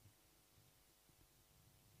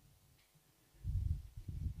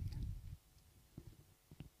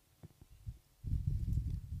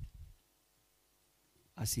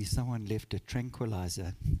I see someone left a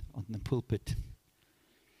tranquilizer on the pulpit.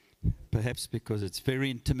 Perhaps because it's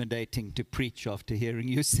very intimidating to preach after hearing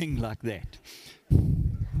you sing like that.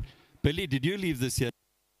 Billy, did you leave this here,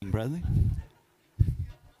 brother?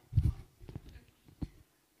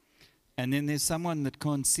 And then there's someone that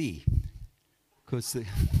can't see. Because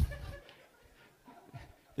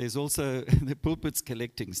there's also, the pulpit's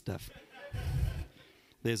collecting stuff.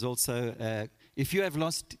 There's also, if you have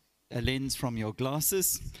lost a lens from your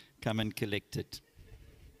glasses, come and collect it.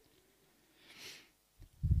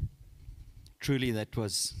 Truly, that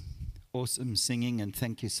was awesome singing, and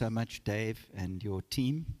thank you so much, Dave, and your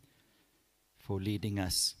team for leading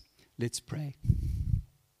us. Let's pray.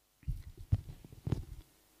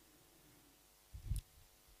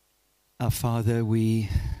 Our Father, we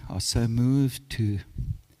are so moved to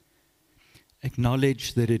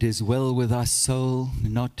acknowledge that it is well with our soul,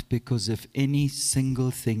 not because of any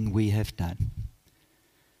single thing we have done,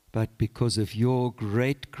 but because of your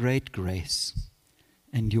great, great grace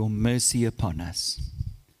and your mercy upon us.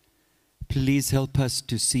 Please help us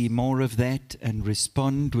to see more of that and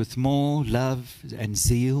respond with more love and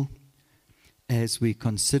zeal as we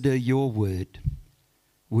consider your word.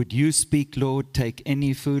 Would you speak, Lord, take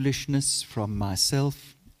any foolishness from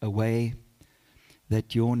myself away,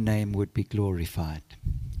 that your name would be glorified.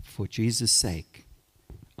 For Jesus' sake,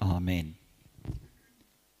 amen.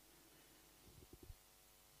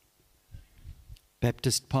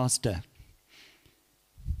 Baptist pastor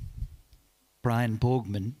Brian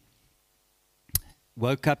Borgman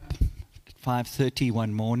woke up at 5:30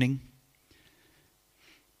 one morning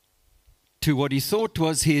to what he thought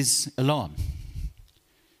was his alarm.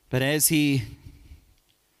 But as he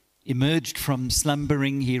emerged from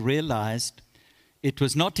slumbering, he realized it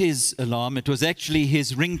was not his alarm, it was actually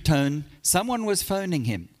his ringtone. Someone was phoning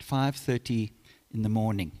him at 5:30 in the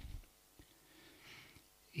morning.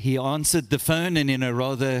 He answered the phone and in a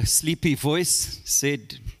rather sleepy voice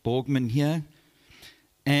said, "Borgman here."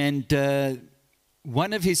 And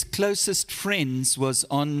one of his closest friends was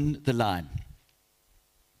on the line.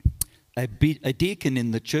 A deacon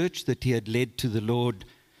in the church that he had led to the Lord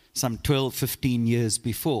some 12, 15 years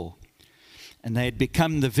before. And they had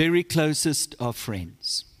become the very closest of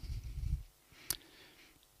friends.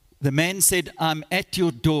 The man said, "I'm at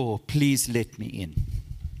your door, please let me in."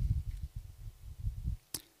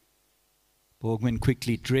 Borgman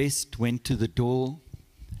quickly dressed, went to the door.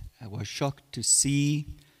 I was shocked to see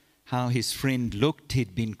how his friend looked.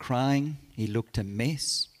 He'd been crying. He looked a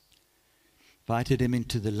mess. Invited him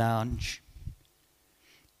into the lounge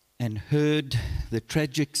and heard the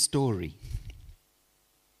tragic story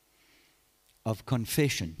of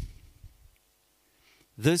confession.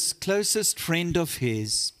 This closest friend of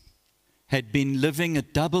his had been living a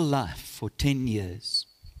double life for 10 years.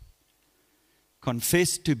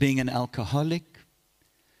 Confessed to being an alcoholic,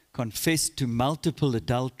 confessed to multiple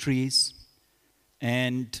adulteries,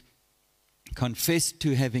 and confessed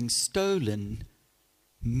to having stolen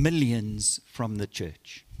millions from the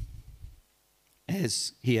church,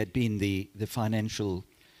 as he had been the financial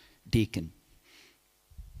deacon.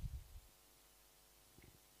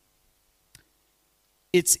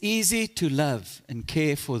 It's easy to love and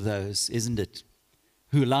care for those, isn't it,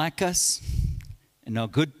 who like us and are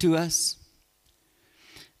good to us.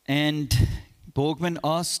 And Borgman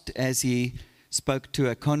asked as he spoke to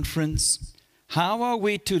a conference, how are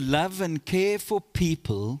we to love and care for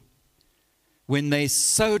people when they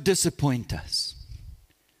so disappoint us,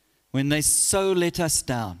 when they so let us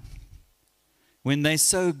down, when they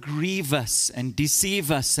so grieve us and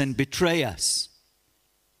deceive us and betray us?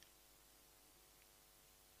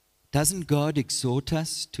 Doesn't God exhort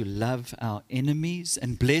us to love our enemies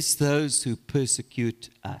and bless those who persecute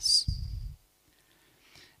us?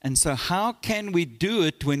 And so how can we do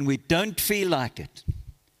it when we don't feel like it?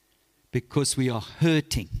 Because we are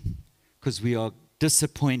hurting, because we are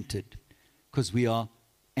disappointed, because we are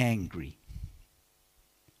angry.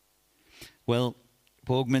 Well,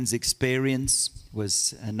 Borgman's experience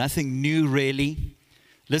was nothing new really.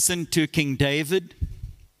 Listen to King David.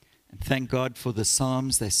 Thank God for the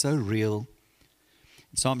Psalms, they're so real.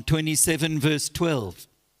 Psalm 27 verse 12.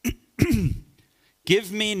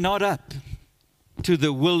 Give me not up to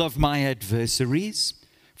the will of my adversaries,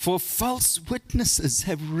 for false witnesses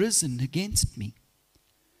have risen against me.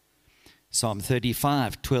 Psalm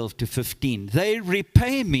 35, 12 to 15. They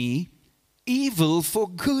repay me evil for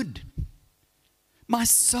good. My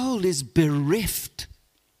soul is bereft.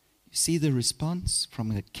 You see the response from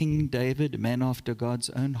the King David, a man after God's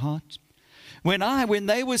own heart? When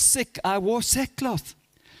they were sick, I wore sackcloth.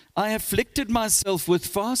 I afflicted myself with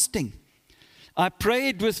fasting. I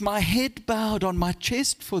prayed with my head bowed on my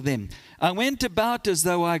chest for them. I went about as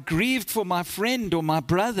though I grieved for my friend or my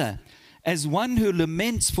brother, as one who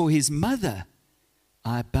laments for his mother.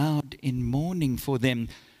 I bowed in mourning for them.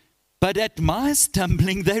 But at my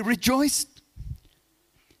stumbling they rejoiced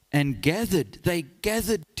and they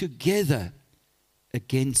gathered together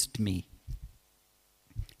against me.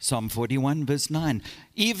 Psalm 41 verse 9.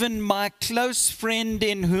 Even my close friend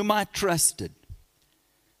in whom I trusted,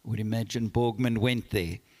 I would imagine Borgman went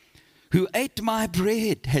there, who ate my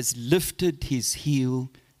bread, has lifted his heel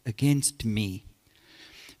against me.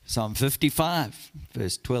 Psalm 55,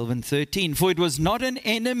 verse 12 and 13. For it was not an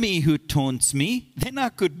enemy who taunts me, then I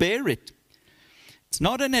could bear it. It's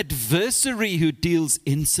not an adversary who deals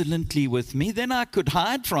insolently with me, then I could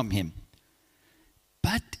hide from him.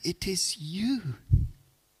 But it is you,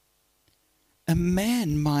 a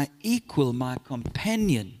man, my equal, my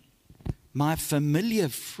companion, my familiar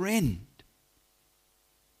friend.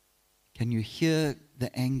 Can you hear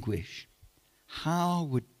the anguish? How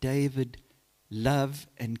would David love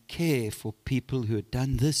and care for people who had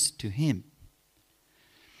done this to him?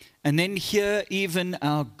 And then hear even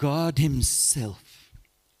our God himself,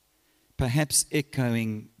 perhaps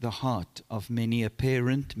echoing the heart of many a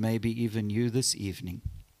parent, maybe even you this evening.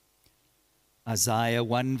 Isaiah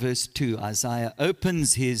 1 verse 2, Isaiah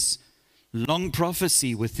opens his long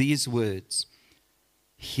prophecy with these words.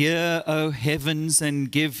 Hear, O heavens, and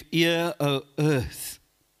give ear, O earth,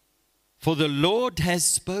 for the Lord has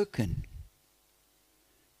spoken.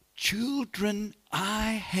 Children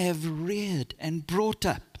I have reared and brought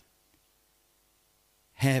up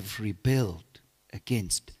have rebelled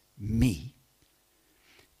against me.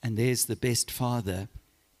 And there's the best father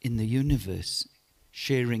in the universe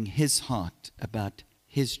sharing his heart about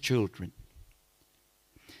his children.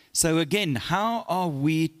 So again, how are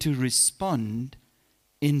we to respond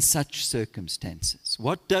in such circumstances?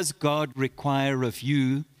 What does God require of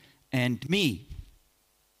you and me?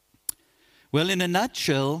 Well, in a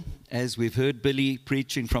nutshell, as we've heard Billy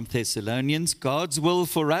preaching from Thessalonians, God's will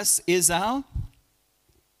for us is our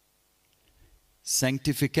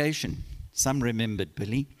sanctification. Some remembered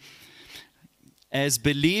Billy. As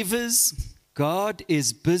believers, God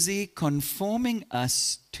is busy conforming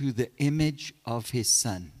us to the image of his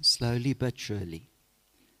Son, slowly but surely.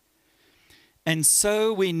 And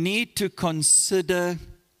so we need to consider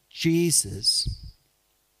Jesus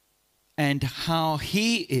and how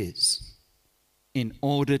he is in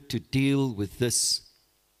order to deal with this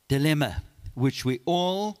dilemma, which we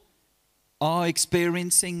all are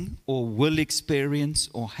experiencing or will experience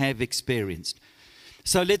or have experienced.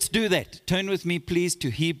 So let's do that. Turn with me, please, to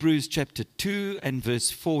Hebrews chapter 2 and verse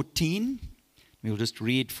 14. We'll just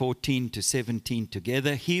read 14 to 17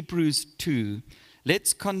 together. Hebrews 2.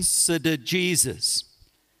 Let's consider Jesus.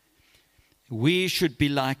 We should be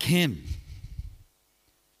like him.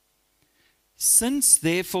 Since,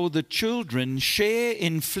 therefore, the children share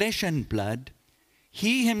in flesh and blood,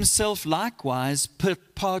 he himself likewise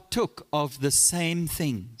partook of the same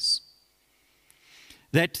things,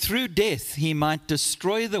 that through death he might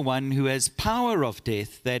destroy the one who has power of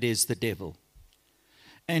death, that is, the devil,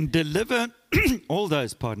 and deliver all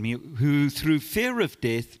those, who through fear of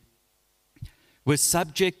death were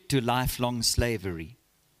subject to lifelong slavery.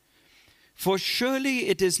 For surely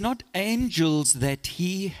it is not angels that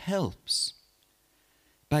he helps,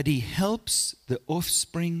 but he helps the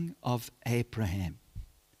offspring of Abraham.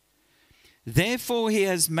 Therefore he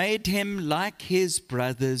has made him like his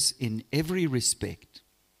brothers in every respect,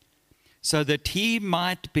 so that he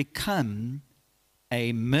might become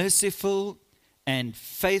a merciful and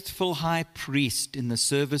faithful high priest in the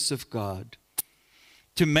service of God,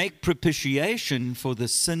 to make propitiation for the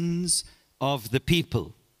sins of the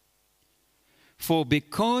people. For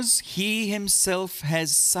because he himself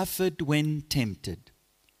has suffered when tempted,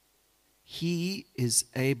 he is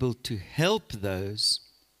able to help those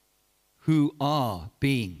who are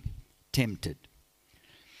being tempted.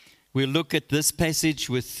 We'll look at this passage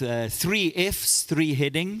with three F's, three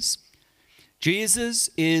headings. Jesus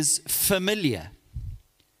is familiar,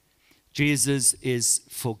 Jesus is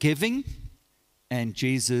forgiving, and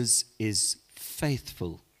Jesus is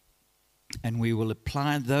faithful. And we will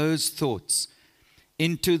apply those thoughts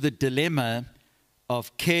into the dilemma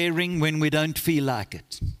of caring when we don't feel like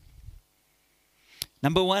it.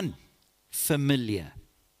 Number one, familiar.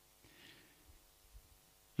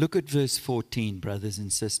 Look at verse 14, brothers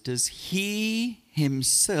and sisters. He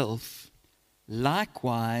himself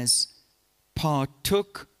likewise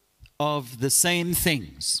partook of the same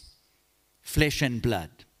things, flesh and blood.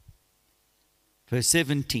 Verse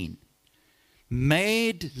 17,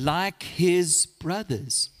 made like his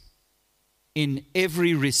brothers. in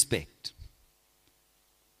every respect.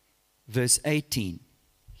 Verse 18,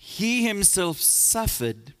 he himself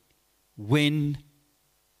suffered when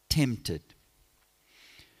tempted.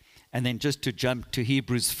 And then just to jump to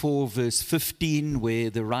Hebrews 4 verse 15, where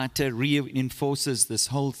the writer reinforces this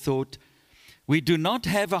whole thought. We do not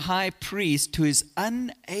have a high priest who is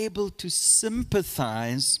unable to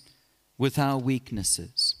sympathize with our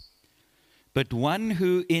weaknesses, but one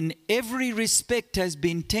who in every respect has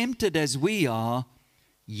been tempted as we are,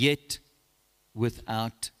 yet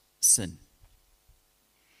without sin.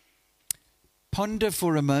 Ponder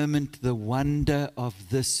for a moment the wonder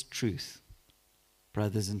of this truth,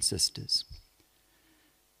 brothers and sisters.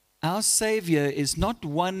 Our Savior is not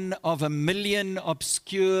one of a million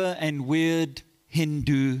obscure and weird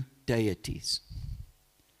Hindu deities.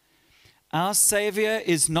 Our Savior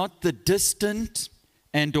is not the distant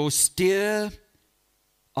and austere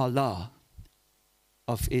Allah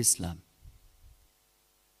of Islam.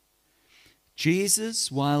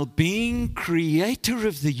 Jesus, while being creator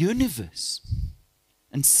of the universe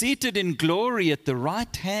and seated in glory at the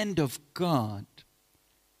right hand of God,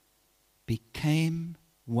 became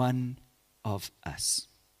one of us.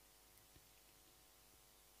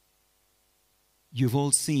 You've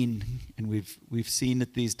all seen, and we've seen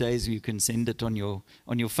it these days, you can send it on your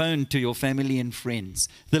phone to your family and friends,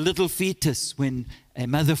 the little fetus when a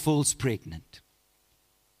mother falls pregnant.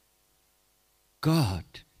 God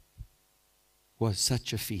was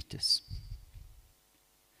such a fetus.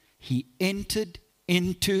 He entered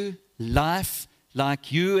into life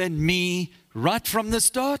like you and me right from the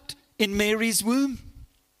start in Mary's womb.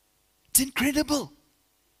 It's incredible.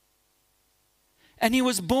 And he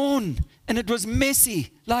was born, and it was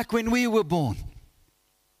messy like when we were born.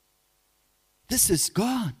 This is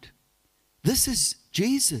God. This is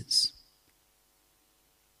Jesus.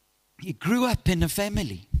 He grew up in a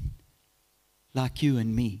family like you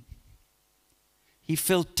and me. He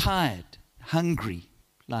felt tired, hungry,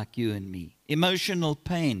 like you and me. Emotional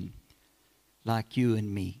pain, like you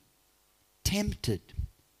and me. Tempted,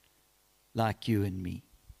 like you and me.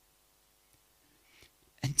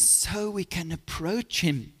 And so we can approach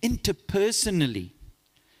him interpersonally,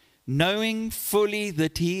 knowing fully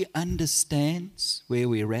that he understands where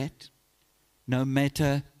we're at, no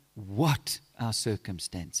matter what our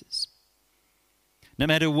circumstances. No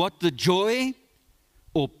matter what the joy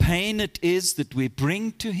or pain it is that we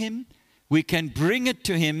bring to him, we can bring it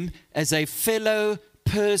to him as a fellow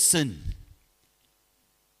person.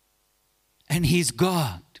 And he's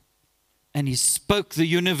God, and he spoke the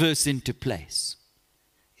universe into place.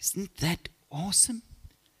 Isn't that awesome?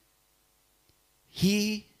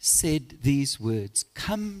 He said these words,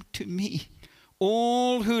 "Come to me,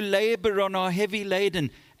 all who labor and are heavy laden,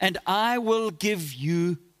 and I will give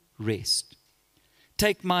you rest.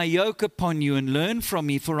 Take my yoke upon you and learn from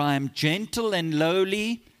me, for I am gentle and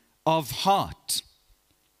lowly of heart,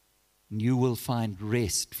 and you will find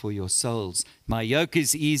rest for your souls. My yoke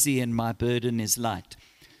is easy and my burden is light."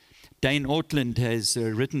 Dane Ortland has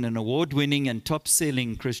written an award-winning and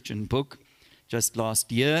top-selling Christian book just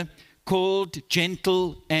last year called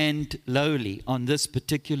Gentle and Lowly on this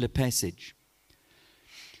particular passage.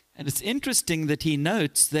 And it's interesting that he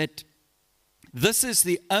notes that this is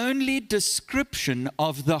the only description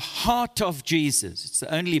of the heart of Jesus. It's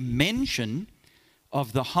the only mention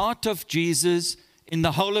of the heart of Jesus in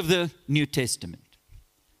the whole of the New Testament.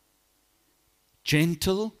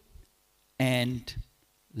 Gentle and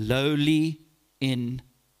lowly in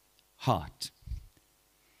heart.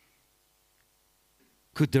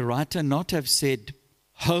 Could the writer not have said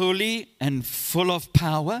holy and full of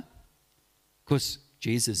power? Because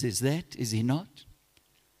Jesus is that, is he not?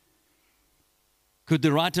 Could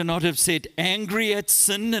the writer not have said angry at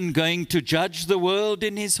sin and going to judge the world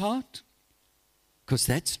in his heart? Because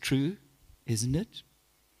that's true, isn't it?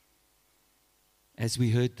 As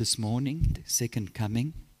we heard this morning, the second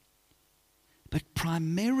coming. But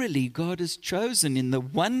primarily God has chosen in the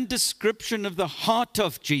one description of the heart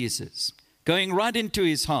of Jesus, going right into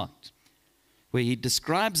his heart, where he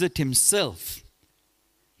describes it himself.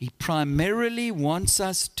 He primarily wants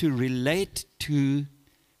us to relate to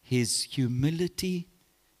his humility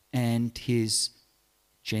and his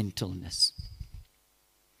gentleness.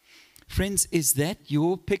 Friends, is that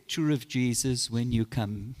your picture of Jesus when you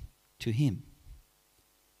come to him?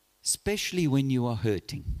 Especially when you are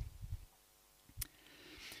hurting.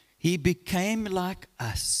 He became like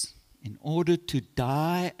us in order to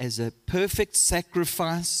die as a perfect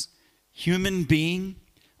sacrifice, human being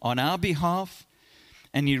on our behalf.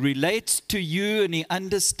 And he relates to you and he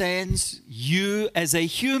understands you as a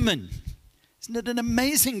human. Isn't it an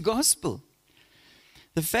amazing gospel?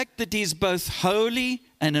 The fact that he's both holy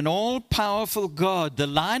and an all-powerful God, the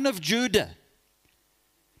Lion of Judah.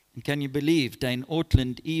 And can you believe, Dane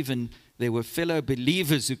Ortland, even there were fellow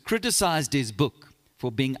believers who criticized his book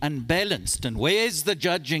for being unbalanced. And where's the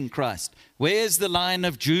judging Christ? Where's the Lion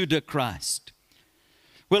of Judah Christ?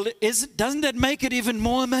 Well, doesn't that make it even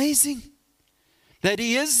more amazing? That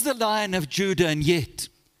he is the Lion of Judah and yet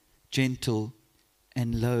gentle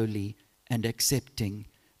and lowly and accepting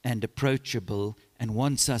and approachable and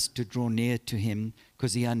wants us to draw near to him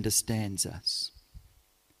because he understands us.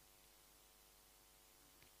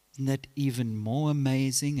 Isn't that even more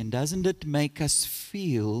amazing? And doesn't it make us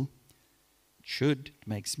feel, it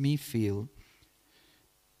makes me feel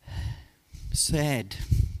sad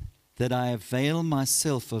that I avail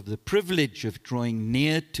myself of the privilege of drawing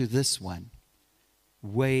near to this one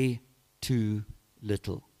way too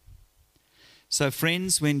little. So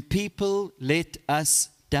friends, when people let us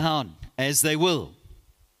down, as they will,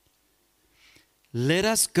 let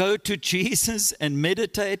us go to Jesus and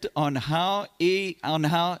meditate on how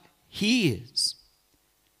he is,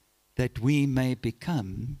 that we may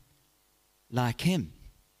become like him.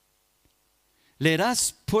 Let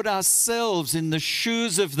us put ourselves in the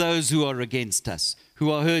shoes of those who are against us, who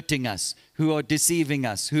are hurting us, who are deceiving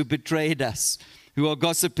us, who betrayed us, who are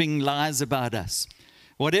gossiping lies about us.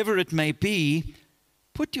 Whatever it may be,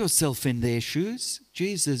 put yourself in their shoes.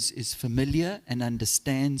 Jesus is familiar and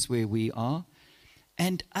understands where we are,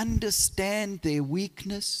 and understand their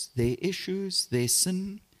weakness, their issues, their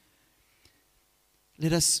sin.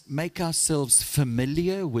 Let us make ourselves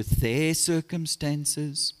familiar with their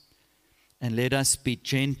circumstances, and let us be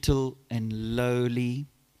gentle and lowly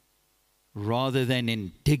rather than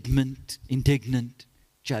indignant,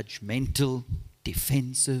 judgmental,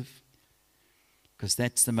 defensive. Because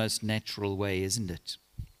that's the most natural way, isn't it?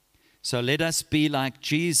 So let us be like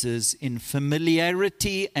Jesus in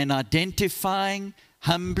familiarity and identifying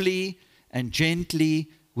humbly and gently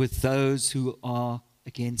with those who are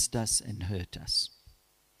against us and hurt us.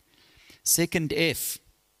 Second F,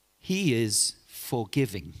 he is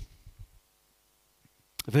forgiving.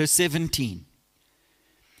 Verse 17,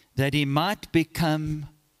 that he might become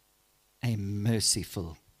a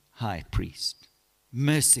merciful high priest.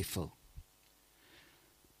 Merciful.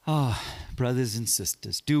 Ah, brothers and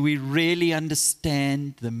sisters, do we really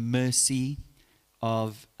understand the mercy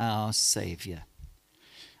of our Savior?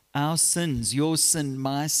 Our sins, your sin,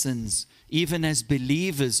 my sins, even as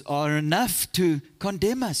believers, are enough to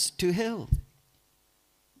condemn us to hell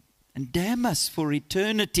and damn us for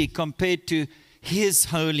eternity compared to his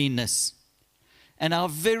holiness. And our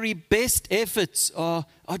very best efforts are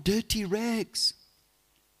dirty rags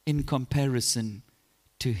in comparison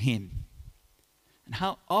to him.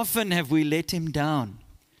 How often have we let him down?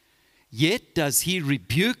 Yet does he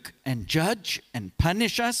rebuke and judge and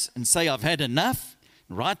punish us and say, I've had enough,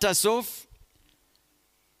 write us off.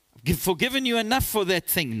 I've forgiven you enough for that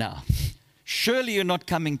thing now. Surely you're not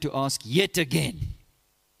coming to ask yet again.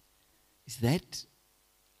 Is that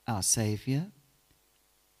our Savior?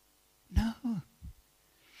 No.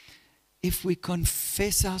 If we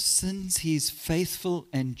confess our sins, he is faithful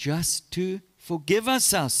and just to forgive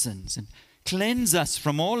us our sins and cleanse us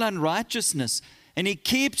from all unrighteousness. And he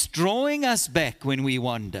keeps drawing us back when we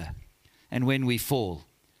wander and when we fall.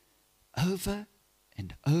 Over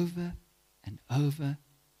and over and over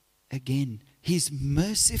again. He's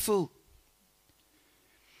merciful.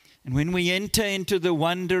 And when we enter into the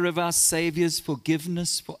wonder of our Savior's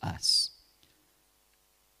forgiveness for us,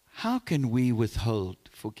 how can we withhold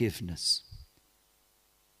forgiveness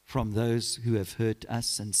from those who have hurt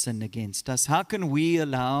us and sinned against us? How can we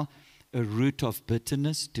allow a root of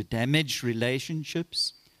bitterness to damage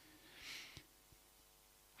relationships?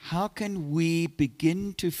 How can we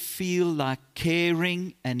begin to feel like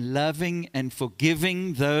caring and loving and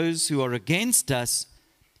forgiving those who are against us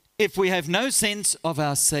if we have no sense of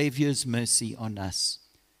our Savior's mercy on us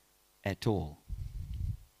at all?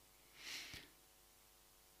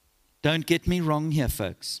 Don't get me wrong here,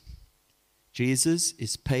 folks. Jesus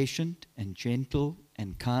is patient and gentle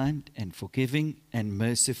and kind and forgiving and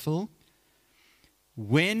merciful.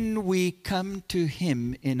 When we come to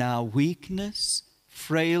him in our weakness,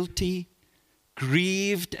 frailty,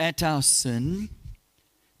 grieved at our sin,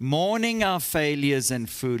 mourning our failures and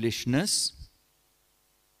foolishness,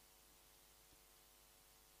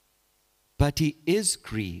 but he is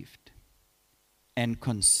grieved and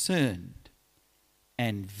concerned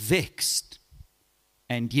and vexed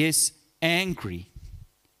and yes, angry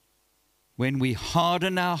when we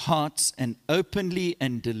harden our hearts and openly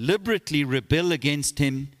and deliberately rebel against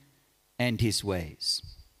him and his ways.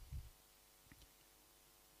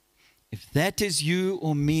 If that is you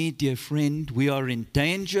or me, dear friend, we are in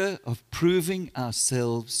danger of proving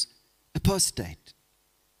ourselves apostate,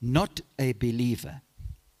 not a believer.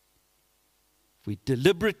 If we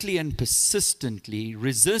deliberately and persistently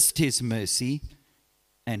resist His mercy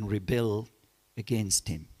and rebel against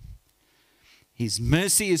Him. His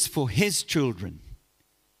mercy is for His children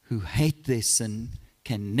who hate their sin,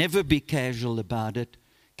 can never be casual about it,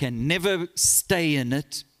 can never stay in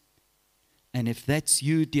it. And if that's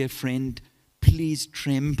you, dear friend, please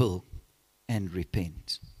tremble and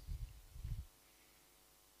repent.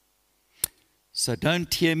 So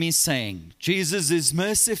don't hear me saying, Jesus is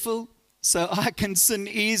merciful, so I can sin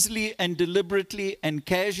easily and deliberately and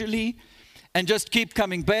casually and just keep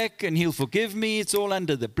coming back and He'll forgive me. It's all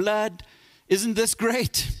under the blood. Isn't this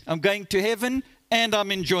great? I'm going to heaven and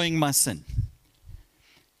I'm enjoying my sin.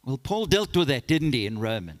 Well, Paul dealt with that, didn't he, in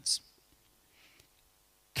Romans?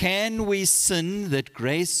 Can we sin that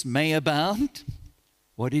grace may abound?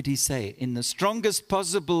 What did he say? In the strongest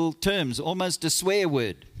possible terms, almost a swear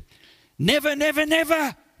word. Never, never,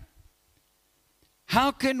 never.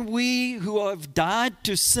 How can we who have died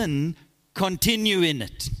to sin continue in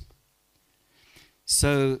it?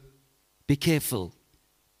 So be careful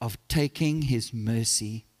of taking His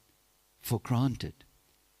mercy for granted.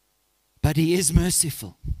 But He is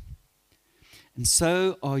merciful. And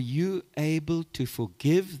so are you able to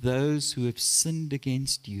forgive those who have sinned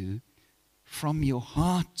against you from your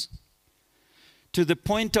heart, to the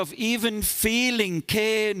point of even feeling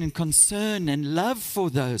care and concern and love for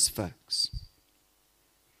those folks?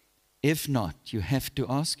 If not, you have to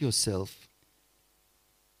ask yourself,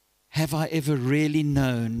 have I ever really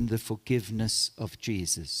known the forgiveness of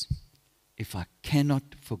Jesus if I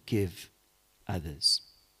cannot forgive others?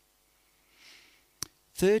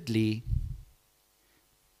 Thirdly,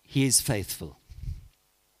 He is faithful.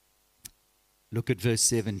 Look at verse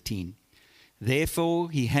 17. Therefore,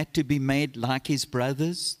 He had to be made like His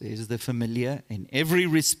brothers, there's the familiar, in every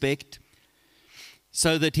respect,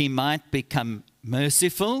 so that He might become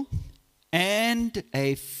merciful and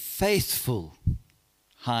a faithful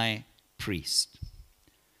high priest.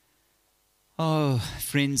 Oh,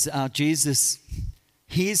 friends, our Jesus,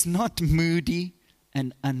 He is not moody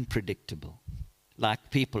and unpredictable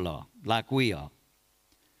like people are, like we are.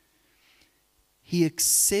 He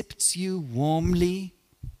accepts you warmly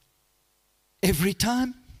every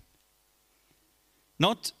time.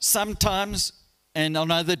 Not sometimes and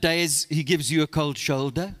on other days He gives you a cold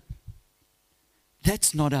shoulder.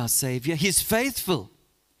 That's not our Savior. He's faithful.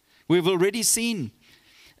 We've already seen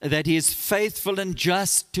that He is faithful and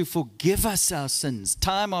just to forgive us our sins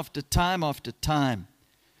time after time after time.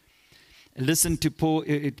 Listen to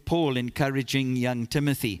Paul encouraging young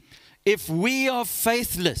Timothy. If we are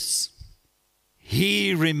faithless,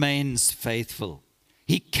 He remains faithful.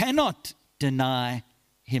 He cannot deny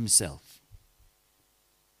Himself.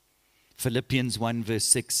 Philippians 1 verse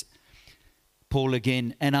 6, Paul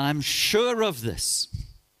again, and I'm sure of this,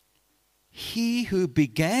 He who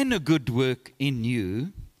began a good work in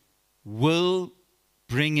you will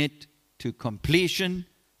bring it to completion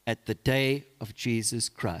at the day of Jesus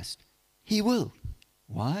Christ. He will.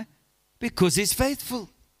 Why? Because He's faithful.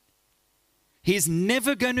 He's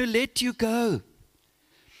never going to let you go.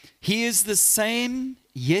 He is the same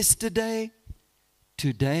yesterday,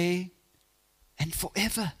 today, and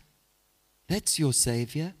forever. That's your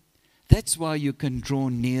Savior. That's why you can draw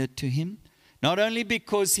near to Him. Not only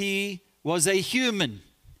because He was a human,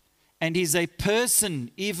 and He's a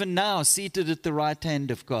person even now seated at the right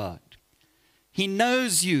hand of God. He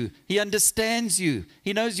knows you. He understands you.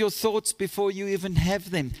 He knows your thoughts before you even have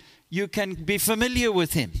them. You can be familiar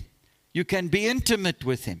with Him. You can be intimate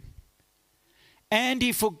with Him. And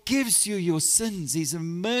He forgives you your sins. He's a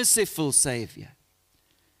merciful Savior.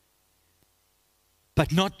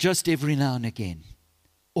 But not just every now and again.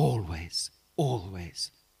 Always,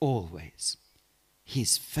 always, always.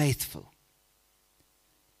 He's faithful.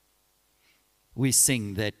 We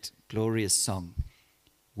sing that glorious song.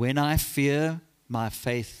 When I fear my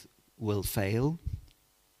faith will fail,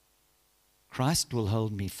 Christ will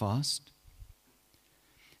hold me fast.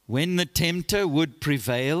 When the tempter would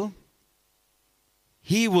prevail,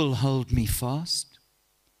 He will hold me fast.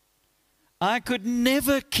 I could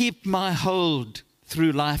never keep my hold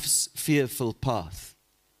through life's fearful path.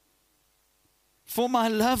 For my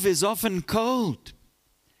love is often cold.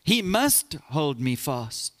 He must hold me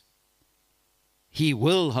fast. He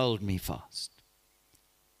will hold me fast.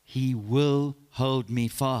 He will hold me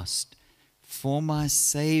fast. For my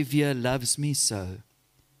Savior loves me so.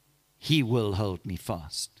 He will hold me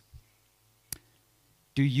fast.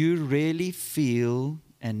 Do you really feel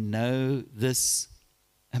and know this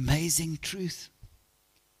amazing truth.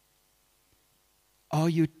 Are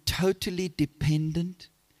you totally dependent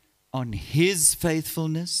on His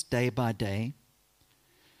faithfulness day by day?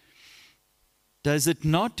 Does it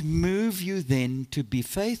not move you then to be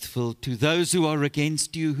faithful to those who are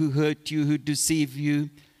against you, who hurt you, who deceive you,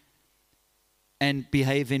 and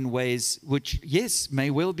behave in ways which, yes, may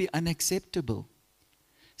well be unacceptable?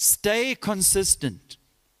 Stay consistent.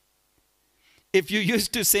 If you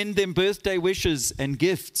used to send them birthday wishes and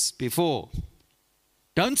gifts before,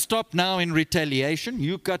 don't stop now in retaliation.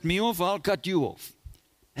 You cut me off, I'll cut you off.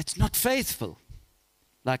 That's not faithful,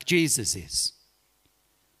 like Jesus is.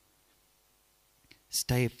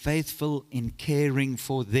 Stay faithful in caring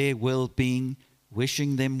for their well-being,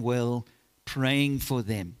 wishing them well, praying for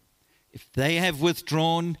them. If they have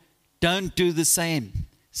withdrawn, don't do the same.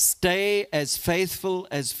 Stay as faithful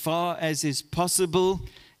as far as is possible,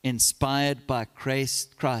 inspired by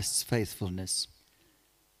Christ's faithfulness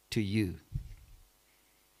to you.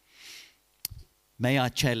 May I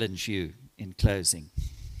challenge you in closing.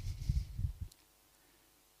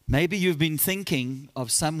 Maybe you've been thinking of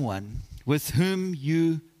someone with whom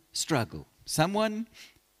you struggle, someone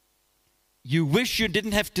you wish you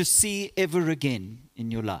didn't have to see ever again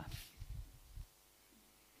in your life.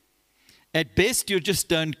 At best, you just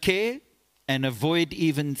don't care and avoid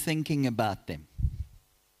even thinking about them.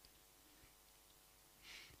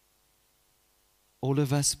 All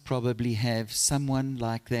of us probably have someone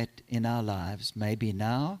like that in our lives, maybe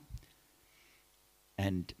now,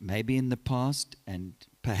 and maybe in the past, and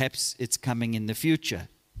perhaps it's coming in the future.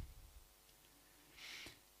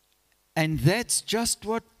 And that's just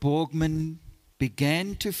what Borgman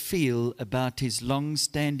began to feel about his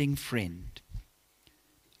long-standing friend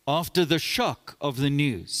after the shock of the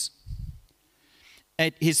news.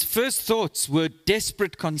 His first thoughts were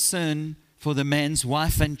desperate concern for the man's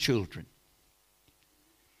wife and children.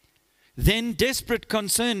 Then desperate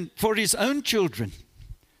concern for his own children.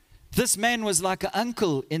 This man was like an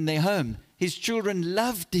uncle in their home. His children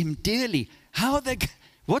loved him dearly.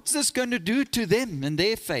 What's this going to do to them and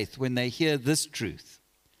their faith when they hear this truth?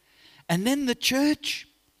 And then the church.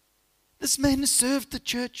 This man has served the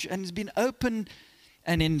church and has been open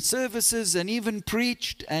and in services and even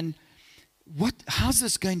preached. And how's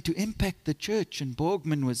this going to impact the church? And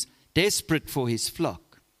Borgman was desperate for his flock.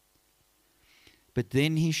 But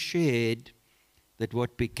then he shared that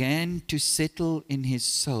what began to settle in his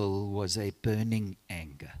soul was a burning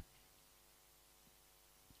anger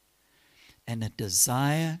and a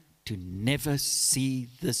desire to never see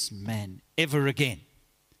this man ever again.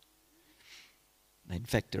 They in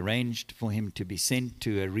fact arranged for him to be sent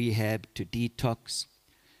to a rehab to detox,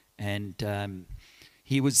 and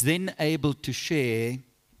he was then able to share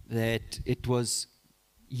that it was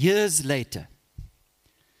years later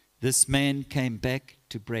this man came back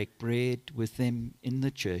to break bread with them in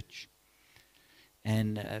the church.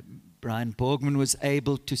 And Brian Borgman was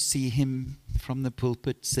able to see him from the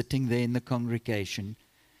pulpit sitting there in the congregation.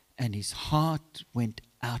 And his heart went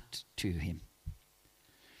out to him.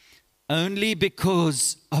 Only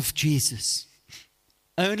because of Jesus.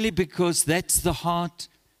 Only because that's the heart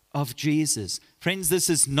of Jesus. Friends,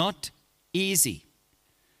 this is not easy.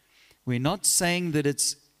 We're not saying that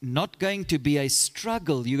it's not going to be a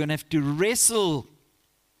struggle. You're going to have to wrestle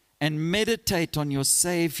and meditate on your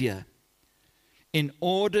Savior in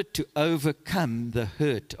order to overcome the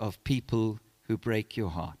hurt of people who break your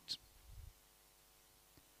heart.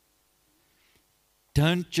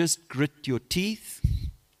 Don't just grit your teeth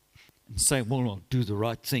and say, well, I'll do the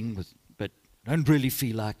right thing, but I don't really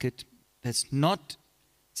feel like it. That's not,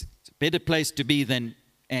 it's a better place to be than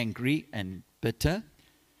angry and bitter.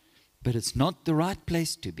 But it's not the right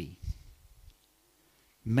place to be.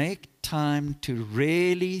 Make time to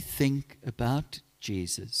really think about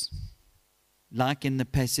Jesus, like in the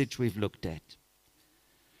passage we've looked at.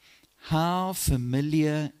 How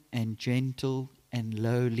familiar and gentle and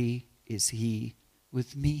lowly is He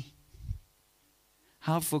with me?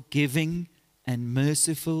 How forgiving and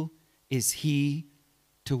merciful is He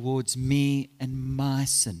towards me and my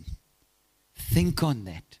sin? Think on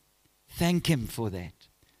that. Thank Him for that.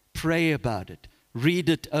 Pray about it. Read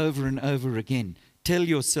it over and over again. Tell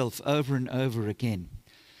yourself over and over again.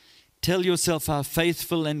 Tell yourself how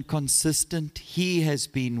faithful and consistent He has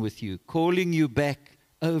been with you, calling you back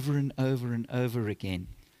over and over and over again,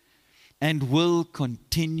 and will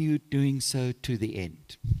continue doing so to the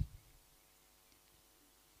end.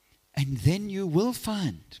 And then you will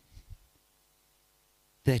find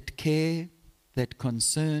that care, that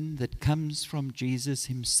concern that comes from Jesus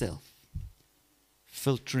Himself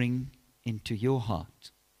filtering into your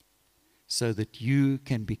heart so that you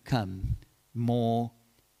can become more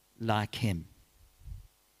like him.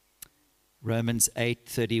 Romans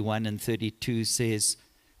 8:31 and 32 says,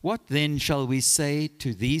 "What then shall we say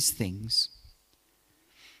to these things?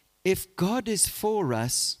 If God is for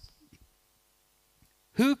us,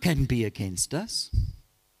 who can be against us?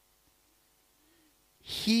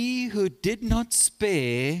 He who did not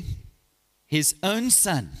spare his own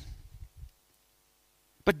son,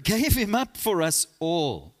 but gave him up for us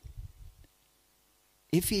all.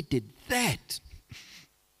 If he did that,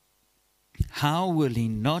 how will he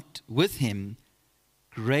not with him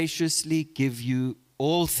graciously give you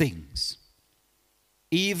all things,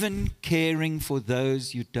 even caring for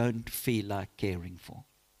those you don't feel like caring for?"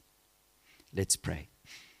 Let's pray.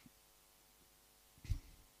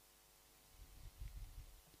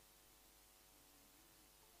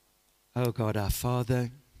 Oh God, our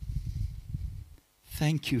Father,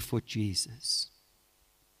 thank you for Jesus.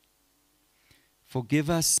 Forgive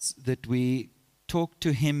us that we talk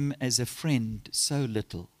to him as a friend so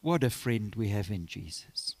little. What a friend we have in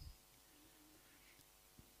Jesus.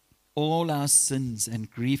 All our sins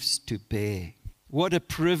and griefs to bear. What a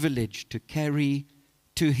privilege to carry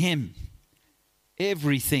to him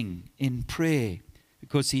everything in prayer,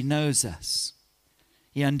 because he knows us.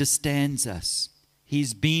 He understands us.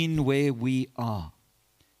 He's been where we are.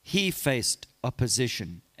 He faced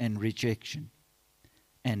opposition and rejection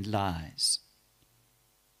and lies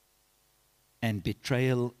and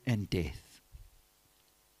betrayal and death.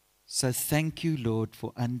 So thank you, Lord,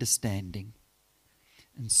 for understanding.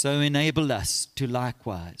 And so enable us to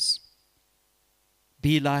likewise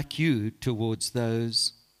be like you towards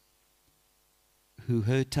those who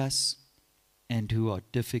hurt us and who are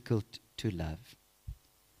difficult to love.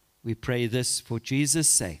 We pray this for Jesus'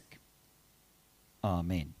 sake.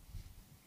 Amen.